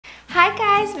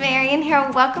Hi guys, Marian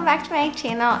here. Welcome back to my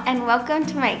channel and welcome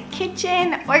to my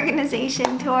kitchen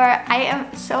organization tour. I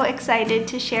am so excited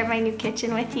to share my new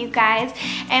kitchen with you guys,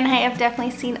 and I have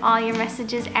definitely seen all your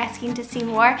messages asking to see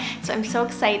more, so I'm so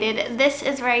excited. This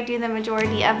is where I do the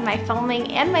majority of my filming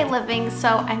and my living, so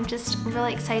I'm just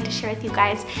really excited to share with you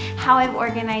guys how I've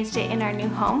organized it in our new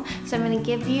home. So I'm going to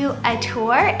give you a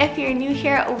tour. If you're new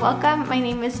here, welcome. My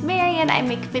name is Marian. I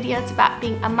make videos about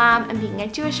being a mom and being a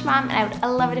Jewish mom, and I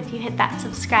would love it if you hit that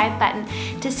subscribe button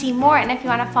to see more. And if you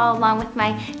want to follow along with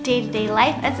my day-to-day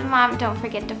life as a mom, don't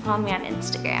forget to follow me on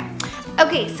Instagram.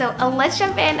 Okay, so let's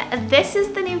jump in. This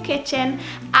is the new kitchen.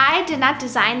 I did not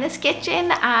design this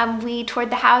kitchen. We toured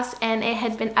the house and it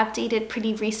had been updated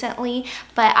pretty recently,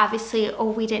 but obviously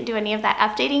we didn't do any of that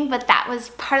updating, but that was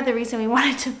part of the reason we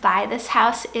wanted to buy this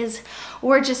house. Is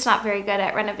we're just not very good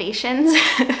at renovations.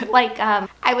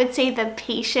 I would say the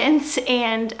patience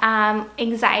and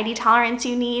anxiety tolerance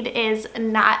you need is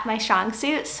not my strong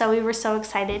suit, so we were so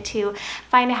excited to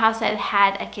find a house that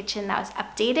had a kitchen that was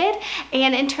updated.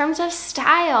 And in terms of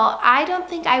style, I don't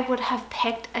think I would have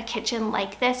picked a kitchen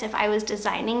like this if I was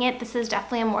designing it. This is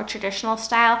definitely a more traditional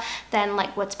style than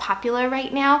like what's popular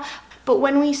right now. But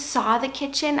when we saw the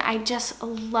kitchen, I just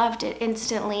loved it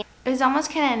instantly. It was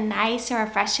almost kind of nice and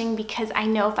refreshing because I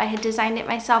know if I had designed it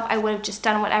myself, I would have just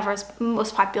done whatever is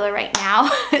most popular right now.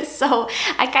 So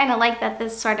I kind of like that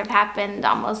this sort of happened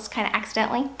almost kind of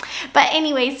accidentally. But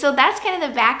anyway, so that's kind of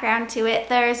the background to it.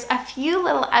 There's a few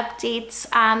little updates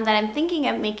that I'm thinking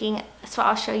of making, so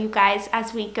I'll show you guys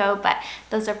as we go, but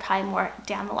those are probably more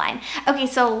down the line. Okay,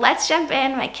 so let's jump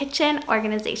in my kitchen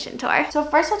organization tour. So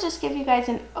first I'll just give you guys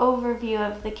an overview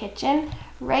of the kitchen.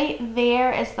 Right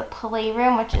there is the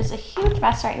playroom, which is a huge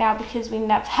mess right now because we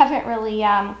haven't really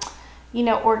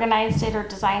organized it or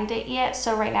designed it yet.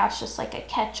 So right now it's just like a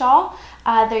catch-all.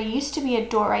 There used to be a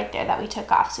door right there that we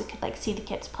took off so we could like see the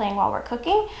kids playing while we're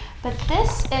cooking. But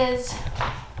this is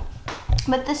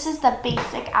the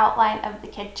basic outline of the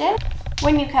kitchen.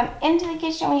 When you come into the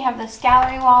kitchen, we have this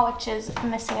gallery wall, which is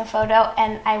missing a photo,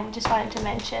 and I just wanted to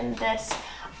mention this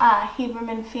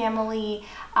Huberman family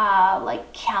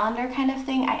like calendar kind of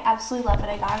thing. I absolutely love it.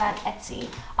 I got it on Etsy.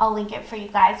 I'll link it for you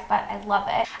guys, but I love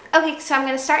it. Okay, so I'm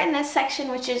going to start in this section,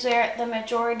 which is where the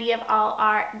majority of all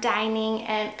our dining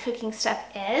and cooking stuff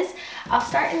is. I'll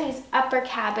start in these upper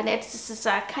cabinets. This is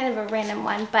kind of a random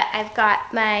one, but I've got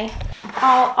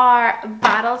all our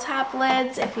bottle top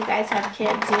lids. If you guys have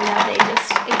kids, you know they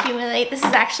just accumulate. This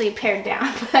is actually pared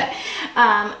down, but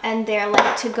and they're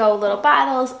like to-go little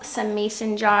bottles, some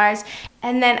mason jars.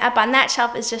 And then up on that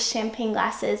shelf is just champagne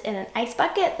glasses in an ice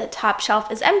bucket. The top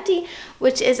shelf is empty,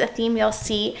 which is a theme you'll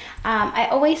see. I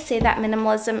always say that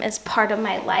minimalism is part of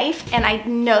my life, and I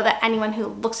know that anyone who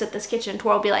looks at this kitchen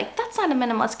tour will be like, that's not a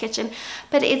minimalist kitchen,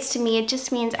 but it's to me. It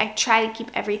just means I try to keep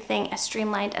everything as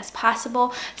streamlined as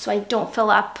possible so I don't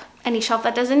fill up any shelf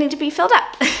that doesn't need to be filled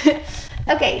up.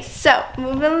 Okay, so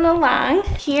moving along,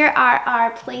 here are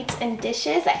our plates and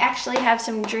dishes. I actually have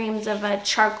some dreams of a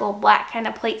charcoal black kind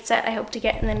of plate set I hope to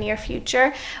get in the near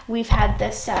future. We've had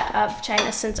this set of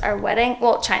china since our wedding.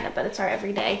 Well, china, but it's our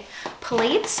everyday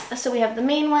plates. So we have the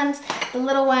main ones, the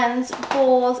little ones,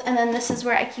 bowls, and then this is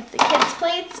where I keep the kids'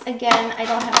 plates. Again, I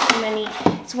don't have too many.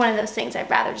 It's one of those things I'd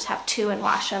rather just have two and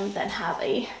wash them than have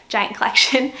a giant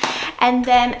collection. And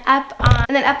then up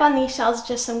on these shelves,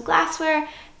 just some glassware,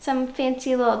 some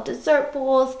fancy little dessert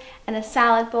bowls, and a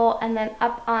salad bowl. And then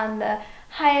up on the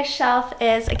highest shelf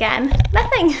is, again,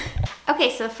 nothing.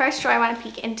 Okay, so the first drawer I want to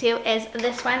peek into is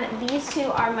this one. These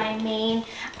two are my main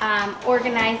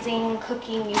organizing,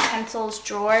 cooking utensils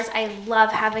drawers. I love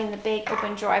having the big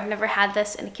open drawer. I've never had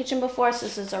this in a kitchen before, so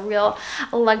this is a real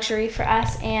luxury for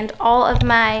us. And all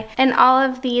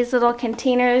of these little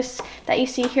containers that you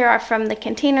see here are from the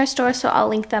Container Store, so I'll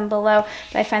link them below,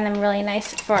 but I find them really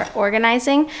nice for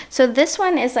organizing. So this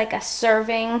one is like a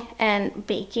serving and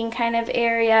baking kind of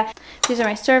area. These are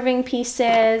my serving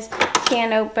pieces,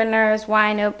 can openers,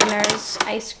 wine openers,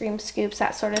 ice cream scoops,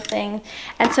 that sort of thing.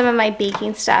 And some of my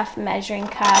baking stuff, measuring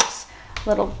cups,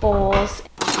 little bowls.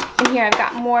 And here I've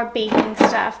got more baking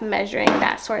stuff, measuring,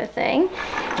 that sort of thing.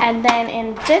 And then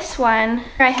in this one,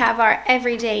 I have our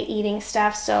everyday eating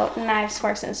stuff. So knives,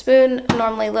 forks, and spoon.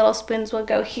 Normally little spoons will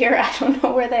go here. I don't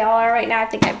know where they all are right now. I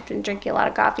think I've been drinking a lot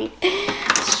of coffee.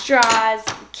 Straws,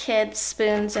 kids'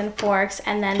 spoons and forks,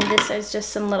 and then this is just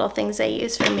some little things I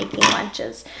use for making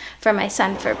lunches for my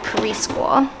son for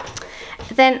preschool.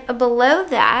 Then below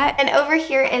that, and over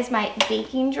here is my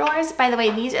baking drawers. By the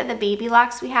way, these are the baby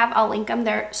locks we have. I'll link them.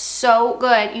 They're so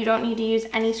good. You don't need to use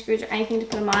any screws or anything to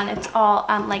put them on. It's all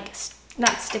like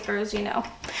not stickers, you know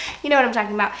what I'm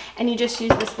talking about, and you just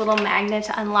use this little magnet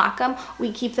to unlock them.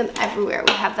 We keep them everywhere.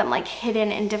 We have them like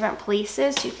hidden in different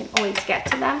places so you can always get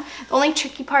to them. The only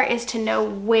tricky part is to know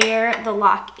where the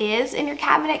lock is in your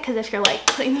cabinet, because if you're like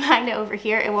putting the magnet over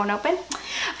here, it won't open.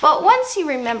 But once you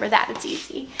remember that, it's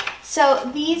easy.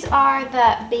 So these are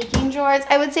the baking drawers.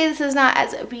 I would say this is not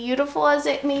as beautiful as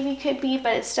it maybe could be,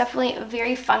 but it's definitely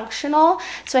very functional.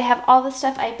 So I have all the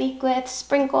stuff I bake with,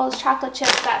 sprinkles, chocolate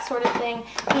chips, that sort of thing,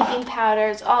 baking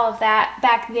powders, all of that.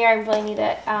 Back there, I really need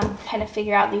to kind of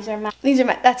figure out,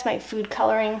 that's my food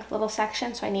coloring little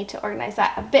section, so I need to organize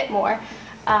that a bit more.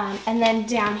 And then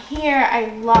down here, I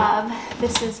love,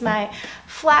 this is my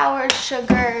flour,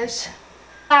 sugars,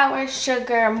 more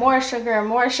sugar,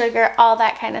 all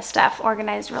that kind of stuff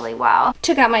organized really well.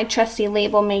 Took out my trusty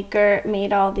label maker,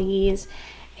 made all these,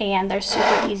 and they're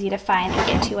super easy to find and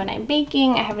get to when I'm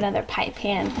baking. I have another pie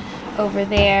pan over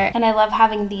there, and I love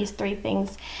having these three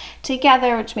things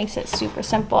together, which makes it super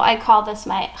simple. I call this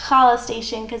my challah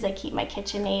station because I keep my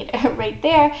KitchenAid right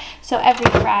there. So every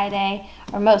Friday,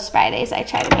 or most Fridays, I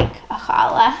try to make a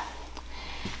challah.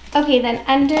 Okay, then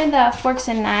under the forks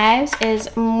and knives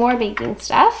is more baking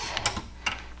stuff.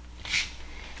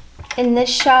 In this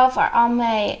shelf are all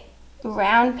my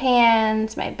round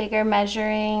pans, my bigger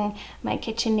measuring, my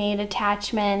KitchenAid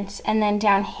attachments, and then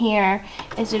down here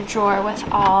is a drawer with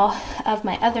all of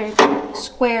my other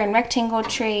square and rectangle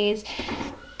trays,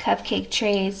 cupcake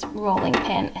trays, rolling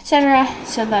pin, etc.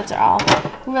 So those are all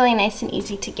really nice and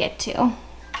easy to get to.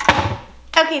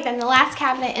 Okay, then the last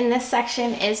cabinet in this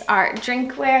section is our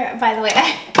drinkware. By the way,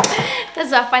 this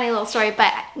is a funny little story,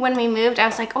 but when we moved, I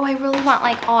was like, oh, I really want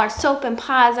like all our soap and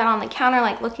paws out on the counter,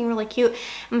 like looking really cute.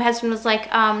 And my husband was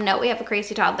like, no, we have a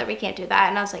crazy toddler, we can't do that.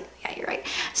 And I was like, yeah, you're right.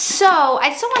 So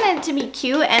I still wanted it to be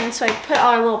cute, and so I put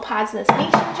all our little pods in this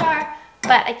mason jar,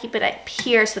 but I keep it up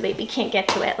here so the baby can't get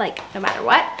to it, like no matter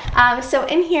what. So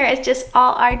in here is just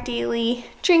all our daily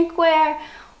drinkware,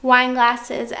 wine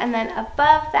glasses, and then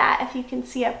above that, if you can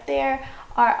see up there,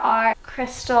 are our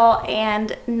crystal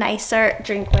and nicer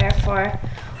drinkware for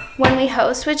when we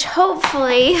host, which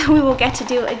hopefully we will get to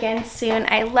do again soon.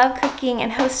 I love cooking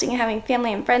and hosting and having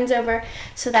family and friends over,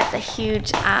 so that's a huge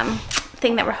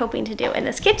thing that we're hoping to do in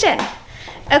this kitchen.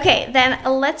 Okay, then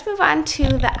let's move on to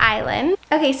the island.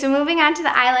 Okay, so moving on to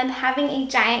the island, having a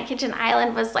giant kitchen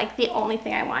island was like the only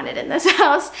thing I wanted in this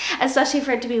house, especially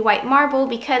for it to be white marble,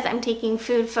 because I'm taking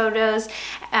food photos,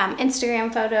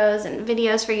 Instagram photos, and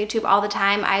videos for YouTube all the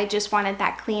time. I just wanted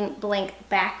that clean blank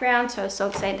background, so I was so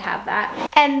excited to have that.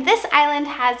 And this island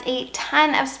has a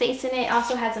ton of space in it. It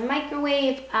also has a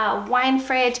microwave, a wine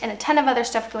fridge, and a ton of other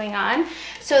stuff going on.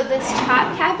 So this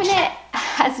top cabinet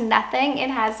has nothing. It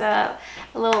has a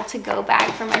little to-go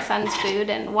bag for my son's food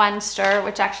and one stir,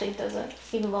 which actually doesn't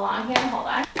even belong here. Hold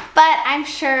on. But I'm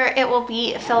sure it will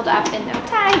be filled up in no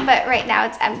time, but right now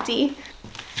it's empty.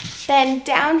 Then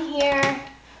down here,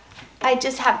 I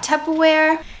just have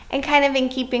Tupperware, and kind of in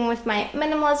keeping with my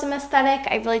minimalism aesthetic,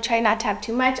 I really try not to have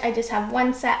too much. I just have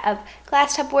one set of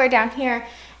glass Tupperware down here,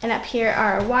 and up here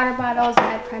are water bottles, and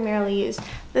I primarily use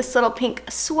this little pink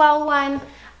Swell one.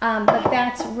 But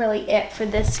that's really it for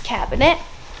this cabinet.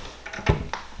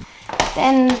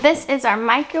 Then this is our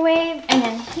microwave, and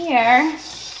in here,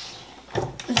 this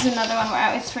is another one where I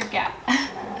always forget.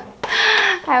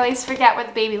 I always forget where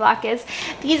the baby lock is.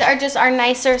 These are just our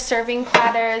nicer serving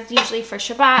platters, usually for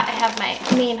Shabbat. I have my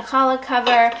main challah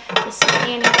cover, this is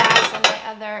Annie glass, and my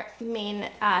other main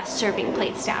serving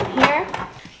plates down here.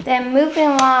 Then moving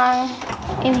along,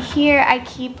 in here I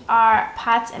keep our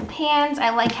pots and pans.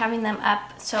 I like having them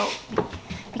up, so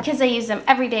because I use them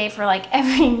every day for like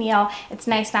every meal, it's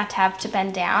nice not to have to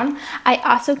bend down. I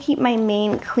also keep my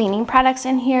main cleaning products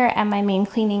in here and my main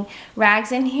cleaning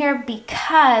rags in here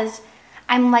because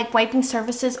I'm like wiping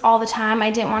surfaces all the time.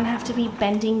 I didn't want to have to be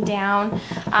bending down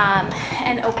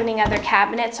and opening other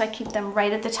cabinets, so I keep them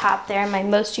right at the top there in my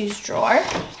most used drawer.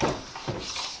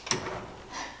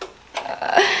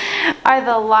 Are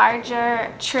the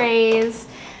larger trays,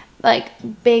 like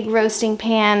big roasting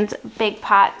pans, big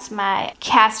pots, my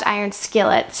cast iron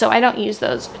skillet. So I don't use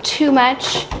those too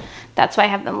much. That's why I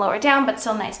have them lower down, but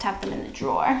still nice to have them in the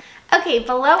drawer. Okay,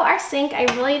 below our sink, I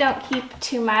really don't keep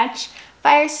too much.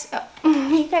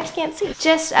 You guys can't see.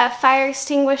 Just a fire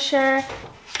extinguisher,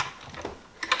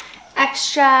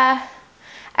 extra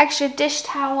dish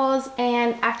towels,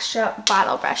 and extra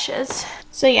bottle brushes.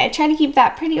 So yeah, I try to keep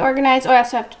that pretty organized. Oh, I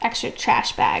also have extra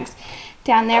trash bags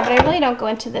down there, but I really don't go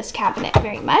into this cabinet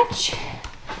very much.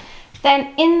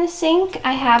 Then in the sink,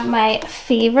 I have my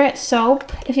favorite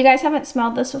soap. If you guys haven't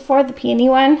smelled this before, the peony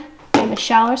one by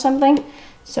Michelle or something,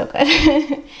 so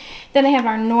good. Then I have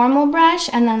our normal brush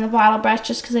and then the bottle brush,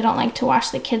 just because I don't like to wash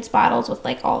the kids' bottles with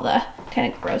like all the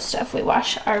kind of gross stuff we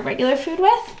wash our regular food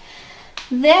with.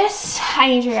 This, I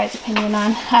need your guys' opinion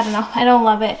on. I don't know. I don't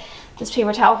love it. This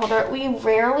paper towel holder. We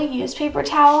rarely use paper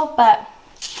towel, but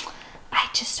I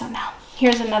just don't know.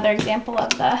 Here's another example of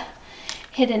the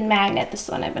hidden magnet. This is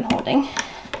the one I've been holding.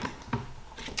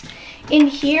 In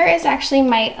here is actually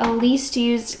my least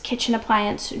used kitchen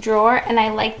appliance drawer, and I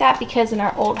like that because in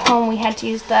our old home we had to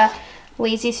use the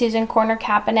Lazy Susan corner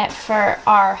cabinet for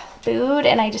our food,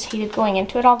 and I just hated going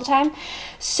into it all the time.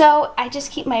 So I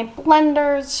just keep my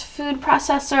blenders, food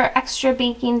processor, extra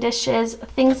baking dishes,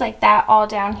 things like that all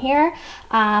down here.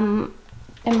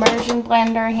 Immersion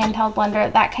blender, handheld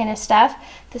blender, that kind of stuff.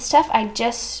 The stuff I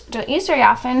just don't use very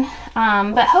often,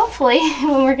 but hopefully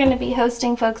when we're going to be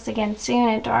hosting folks again soon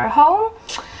into our home,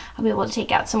 I'll be able to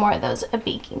take out some more of those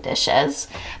baking dishes.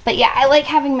 But yeah, I like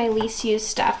having my least used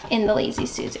stuff in the Lazy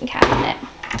Susan cabinet.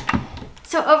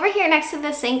 So over here next to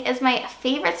the sink is my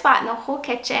favorite spot in the whole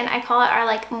kitchen. I call it our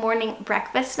like morning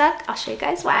breakfast nook. I'll show you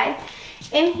guys why.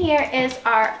 In here is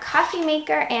our coffee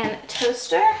maker and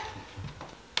toaster.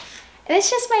 And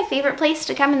it's just my favorite place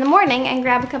to come in the morning and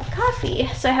grab a cup of coffee.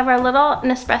 So I have our little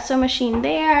Nespresso machine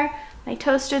there, my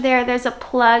toaster there. There's a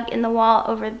plug in the wall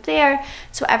over there,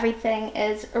 so everything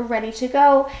is ready to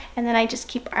go. And then I just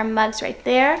keep our mugs right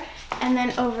there. And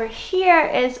then over here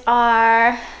is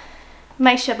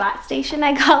my Shabbat station,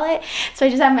 I call it. So I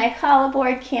just have my challah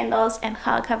board, candles, and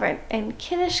challah covered in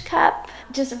Kiddush cup,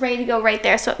 just ready to go right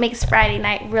there. So it makes Friday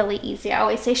night really easy. I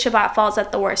always say Shabbat falls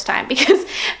at the worst time because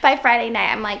by Friday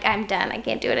night I'm like, I'm done, I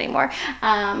can't do it anymore.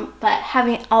 But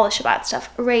having all the Shabbat stuff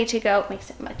ready to go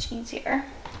makes it much easier.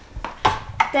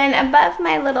 Then above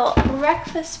my little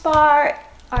breakfast bar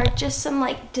are just some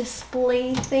like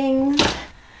display things.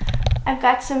 I've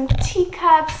got some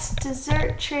teacups,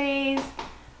 dessert trays,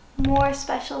 more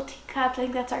special teacups. I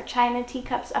think that's our China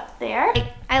teacups up there.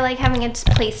 I like having a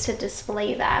place to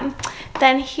display them.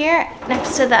 Then here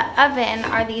next to the oven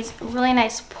are these really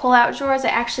nice pull-out drawers. I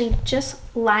actually just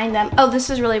lined them. Oh, this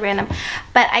is really random,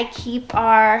 but I keep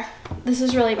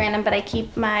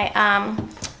my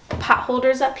pot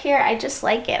holders up here. I just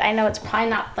like it. I know it's probably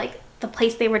not like the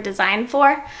place they were designed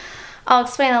for. I'll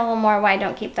explain a little more why I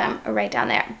don't keep them right down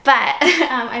there, but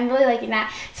I'm really liking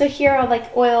that. So here are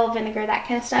like oil, vinegar, that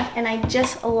kind of stuff, and I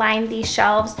just lined these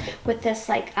shelves with this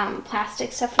like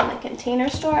plastic stuff from the Container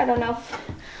Store. I don't know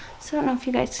if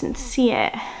you guys can see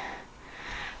it,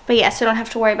 but yeah, so I don't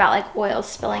have to worry about like oil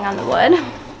spilling on the wood.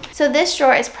 So this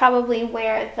drawer is probably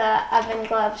where the oven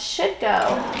gloves should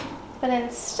go, but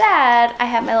instead I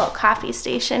have my little coffee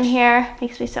station here.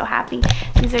 Makes me so happy.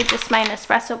 These are just my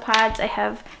Nespresso pods. I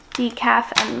have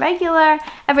decaf and regular.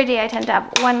 Every day I tend to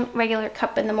have one regular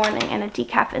cup in the morning and a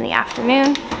decaf in the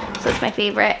afternoon, so it's my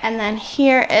favorite. And then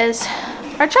here is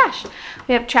our trash.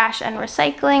 We have trash and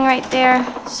recycling right there,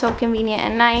 so convenient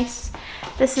and nice.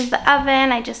 This is the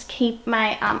oven. I just keep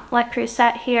my Le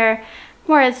Creuset here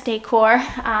more as decor,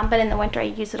 but in the winter I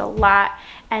use it a lot.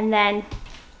 And then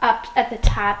up at the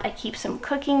top I keep some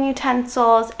cooking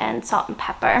utensils and salt and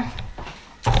pepper.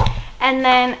 And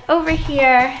then over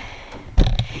here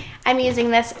I'm using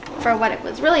this for what it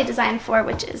was really designed for,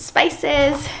 which is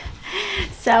spices.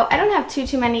 So I don't have too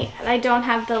many. I don't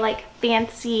have the like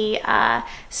fancy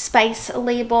spice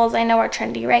labels I know are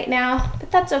trendy right now,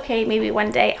 but that's okay. Maybe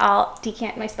one day I'll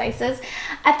decant my spices.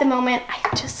 At the moment,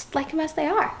 I just like them as they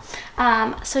are.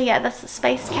 So yeah, that's the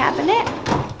spice cabinet.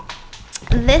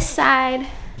 This side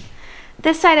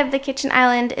of the kitchen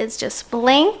island is just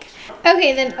blank.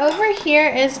 Okay, then over here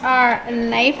is our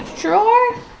knife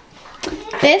drawer.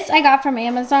 This I got from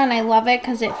Amazon. I love it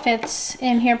because it fits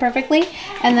in here perfectly,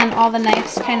 and then all the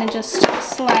knives kind of just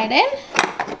slide in.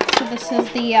 So this is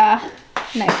the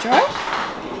knife drawer.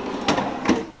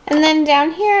 And then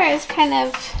down here is kind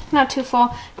of not too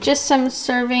full, just some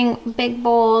serving big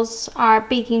bowls, our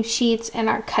baking sheets, and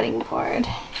our cutting board.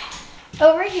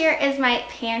 Over here is my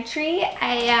pantry.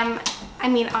 I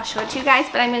mean, I'll show it to you guys,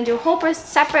 but I'm going to do a whole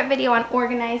separate video on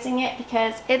organizing it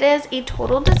because it is a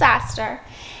total disaster.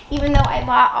 Even though I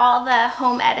bought all the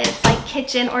home edits, like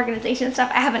kitchen organization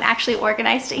stuff, I haven't actually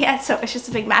organized it yet, so it's just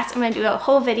a big mess. I'm going to do a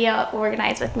whole video of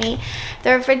Organize With Me.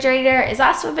 The refrigerator is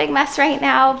also a big mess right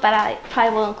now, but I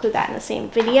probably will include that in the same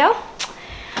video.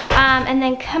 And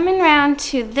then coming around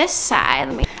to this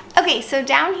side, okay, so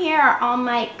down here are all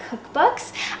my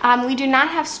cookbooks. We do not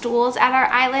have stools at our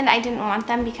island. I didn't want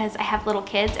them because I have little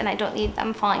kids and I don't need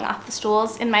them falling off the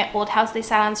stools. In my old house, they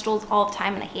sat on stools all the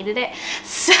time and I hated it.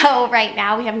 So right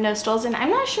now we have no stools, and I'm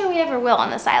not sure we ever will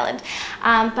on this island.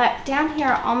 But down here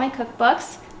are all my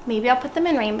cookbooks. Maybe I'll put them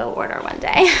in rainbow order one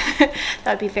day. That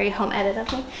would be very home edit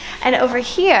of me. And over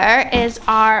here is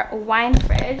our wine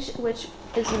fridge, which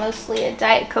is mostly a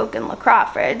Diet Coke and LaCroix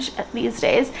fridge these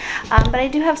days. But I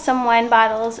do have some wine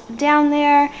bottles down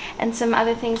there and some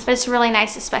other things. But it's really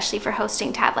nice, especially for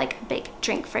hosting, to have like a big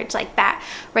drink fridge like that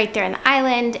right there in the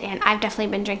island. And I've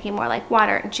definitely been drinking more like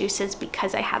water and juices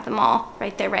because I have them all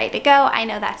right there ready to go. I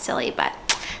know that's silly, but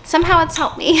somehow it's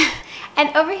helped me.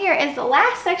 And over here is the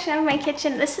last section of my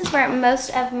kitchen. This is where most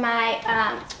of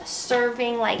my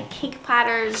serving, like cake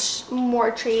platters,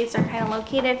 more trays are kind of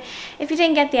located. If you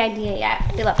didn't get the idea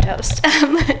yet, we love to host.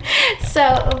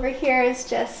 So over here is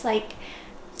just like,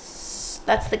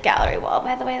 that's the gallery wall,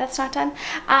 by the way, that's not done.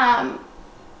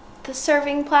 The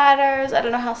serving platters, I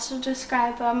don't know how else to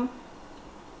describe them.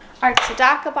 Our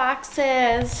tzedakah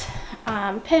boxes,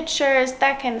 pitchers,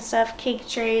 that kind of stuff, cake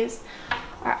trays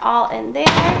are all in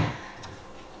there.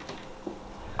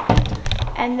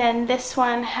 And then this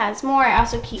one has more. I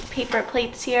also keep paper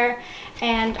plates here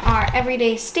and our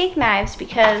everyday steak knives,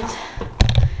 because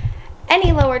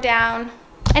any lower down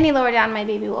my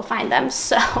baby will find them.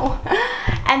 So,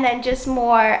 and then just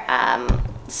more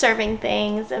serving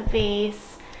things, a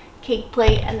vase, cake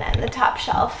plate, and then the top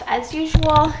shelf, as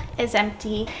usual, is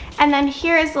empty. And then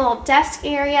here is a little desk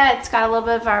area. It's got a little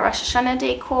bit of our Rosh Hashanah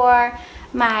decor.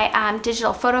 My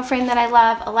digital photo frame that I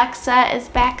love. Alexa is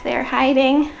back there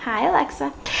hiding. Hi,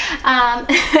 Alexa.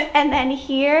 And then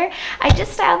here, I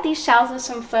just styled these shelves with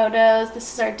some photos.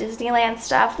 This is our Disneyland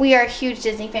stuff. We are huge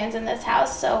Disney fans in this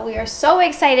house, so we are so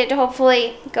excited to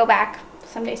hopefully go back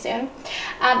someday soon.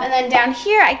 And then down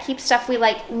here, I keep stuff we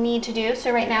like need to do.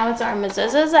 So right now it's our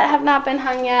mezuzahs that have not been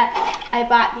hung yet. I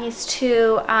bought these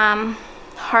two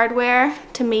hardware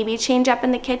to maybe change up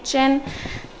in the kitchen.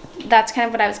 That's kind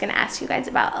of what I was going to ask you guys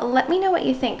about. Let me know what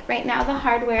you think. Right now the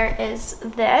hardware is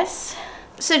this.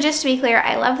 So just to be clear,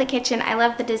 I love the kitchen, I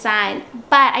love the design,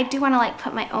 but I do want to like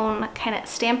put my own kind of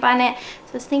stamp on it.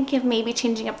 So I was thinking of maybe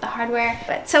changing up the hardware.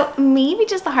 But so maybe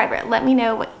just the hardware. Let me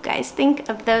know what you guys think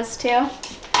of those two.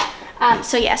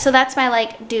 So yeah, so that's my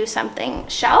like do something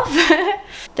shelf.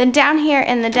 Then down here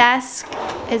in the desk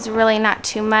is really not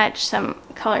too much. Some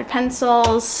colored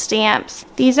pencils, stamps.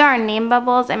 These are name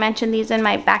bubbles. I mentioned these in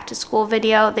my back to school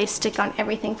video. They stick on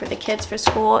everything for the kids for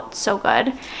school. It's so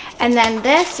good. And then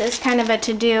this is kind of a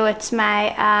to-do. It's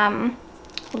my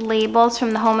labels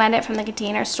from the Home Edit from the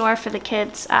Container Store for the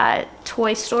kids'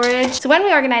 toy storage. So when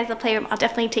we organize the playroom, I'll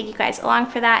definitely take you guys along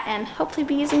for that and hopefully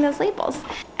be using those labels.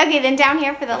 Okay, then down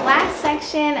here for the last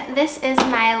section, this is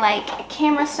my like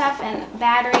camera stuff and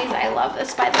batteries. I love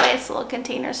this, by the way. It's a little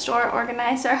Container Store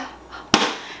organizer.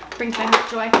 Brings my heart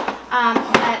joy.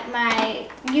 But my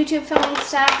YouTube filming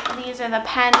stuff, these are the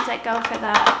pens that go for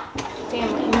the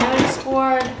family notice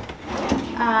board.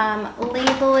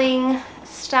 Labeling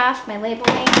stuff, my label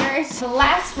makers. The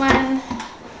last one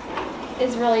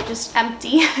is really just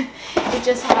empty. It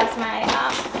just has my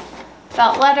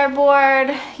felt letter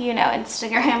board, you know,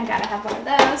 Instagram, gotta have one of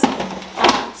those.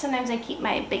 Sometimes I keep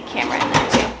my big camera in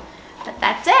there too, but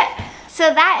that's it.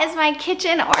 So that is my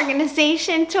kitchen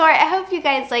organization tour. I hope you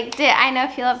guys liked it. I know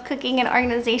if you love cooking and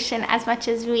organization as much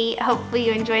as me, hopefully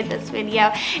you enjoyed this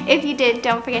video. If you did,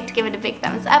 don't forget to give it a big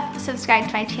thumbs up, subscribe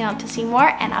to my channel to see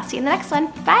more, and I'll see you in the next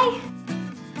one. Bye!